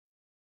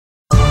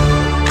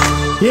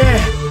Yeah,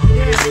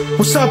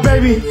 what's up,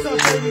 baby?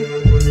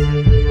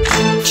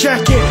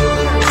 Check it.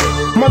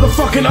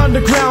 Motherfucking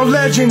underground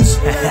legends.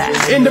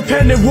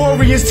 Independent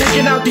warriors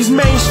taking out these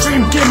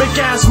mainstream gimmick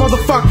ass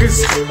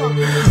motherfuckers.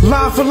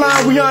 Line for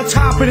line, we on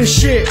top of this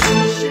shit.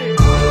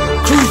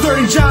 Cruise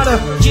Dirty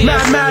Jada,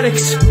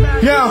 mathematics.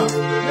 Yo,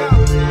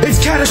 it's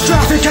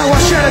catastrophic how I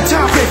shatter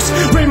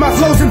topics. Rain my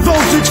flows in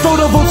voltage,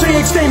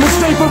 photovoltaic statements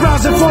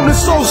vaporizing from the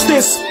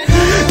solstice.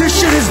 This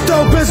shit is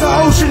dope as an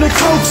ocean of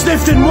coke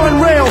sniffed in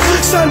one rail.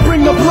 Sun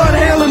bring the blood,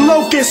 hail and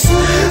locusts.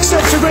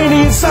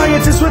 Subterranean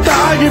scientists with the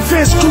iron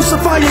fist.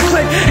 Crucify your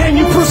clique, hang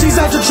you pussies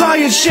out to try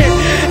and shit.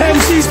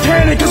 MCs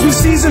panic cause we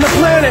season the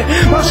planet.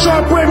 My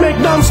sharp word make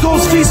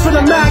numbskulls feast for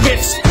the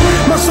maggots.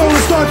 My soul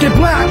is dark and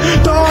black,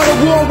 the art of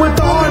war with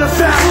the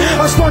artifact.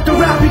 I spark the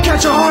rap, you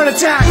catch a heart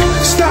attack.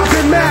 Stop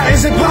it, Matt,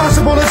 is it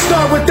possible? Let's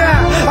start with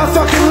that. I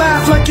fucking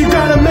laugh like you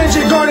got a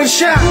midget garden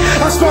shack.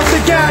 I spark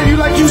the gat, you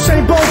like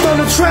Usain Bolt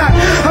on the track.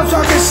 I'm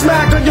talking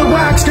smack on your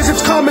wax cause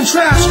it's common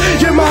trash.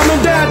 Your mom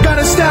and dad got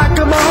a stack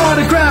of my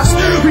autographs.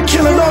 We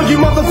killing all you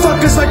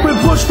motherfuckers like when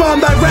Bush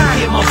bombed Iraq.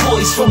 Hear my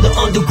voice from the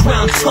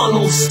underground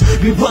tunnels.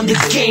 We run the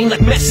game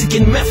like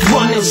Mexican meth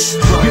runners.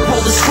 We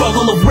roll the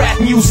struggle of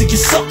rap music, you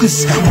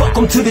suckers.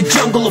 Welcome to the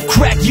jungle of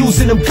crack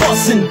using and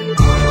bussin'.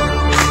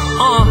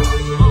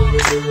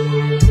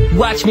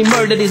 Watch me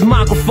murder this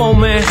microphone,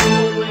 man.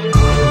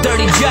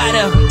 Dirty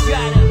Jada.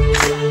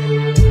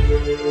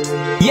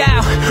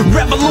 Yeah,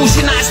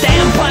 revolutionize the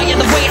empire.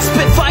 The way I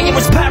spit fire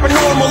is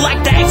paranormal,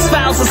 like the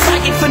X-Files. A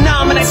psychic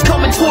phenomenon is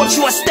coming towards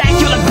you. I stack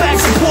you like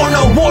bags of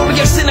porno.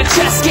 Warriors in a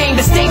chess game.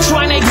 The state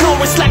trying to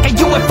ignore us like a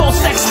UFO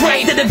sex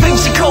ray. The Da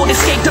Vinci Code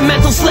escaped the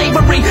mental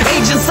slavery.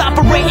 Agents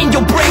operating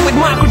your brain with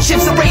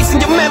microchips, erasing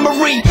your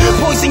memory.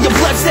 Poison your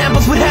blood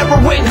samples with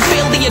heroin.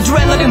 Feel the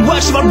adrenaline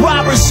rush of a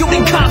robber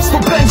shooting cops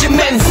for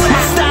Benjamins.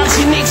 My style's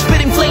unique,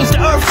 spitting flames to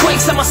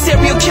earthquakes. I'm a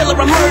serial killer,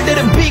 I murdered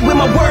a beat with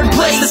my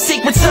wordplay. The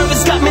Secret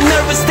Service got me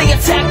nervous. They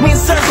attack me in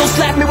circles,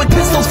 slap me with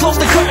pistols, close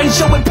the curtain,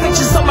 showing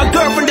pictures of my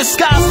girlfriend, the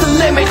sky's the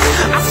limit.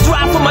 I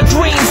strive for my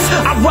dreams,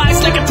 I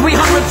rise like a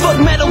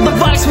 300-foot metal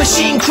device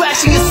machine,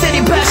 crashing your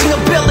city, bashing up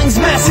buildings,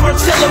 massive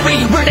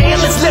artillery. We're the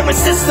illest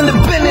lyricists in the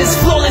business,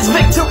 flawless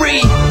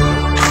victory.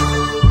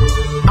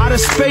 Outer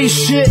space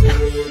shit,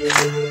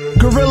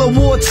 Guerilla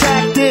War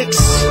Tactix,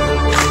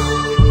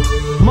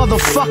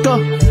 motherfucker.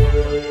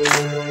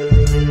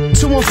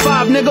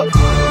 215, nigga.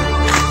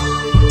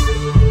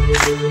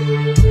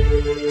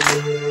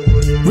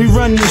 We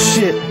run this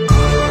shit.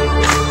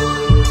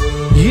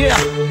 Yeah.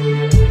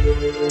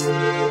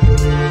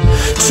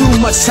 Too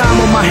much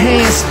time on my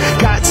hands,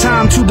 got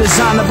time to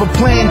design up a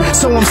plan.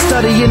 So I'm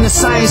studying the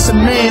science of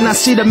man. I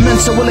see the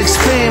mental will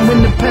expand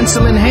when the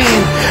pencil in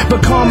hand.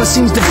 But karma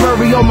seems to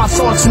bury all my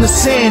thoughts in the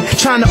sand.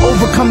 Trying to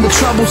overcome the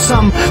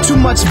troublesome. Too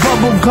much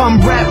bubble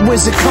gum rap,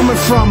 where's it coming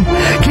from?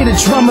 Get a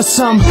drum or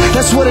some,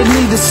 that's what it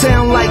need to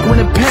sound like when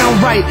it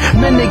pound right.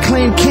 Men they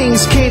claim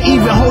kings can't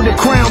even hold a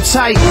crown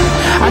tight.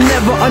 I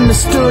never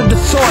understood the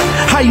thought,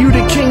 how you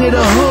the king of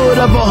the hood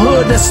of a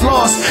hood that's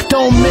lost.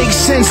 Don't make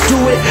sense, do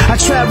it. I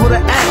travel to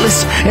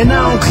Atlas, and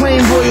I don't claim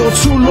royal,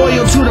 too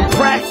loyal to the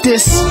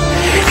practice.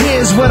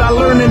 Here's what I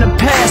learned in the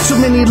past, too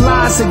many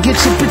lies that get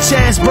your bitch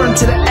ass burnt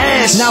to the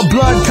ash. Now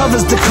blood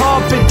covers the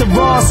carpet, the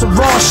raw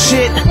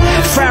shit.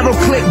 Pharaoh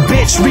click,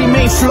 bitch,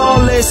 remain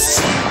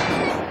flawless.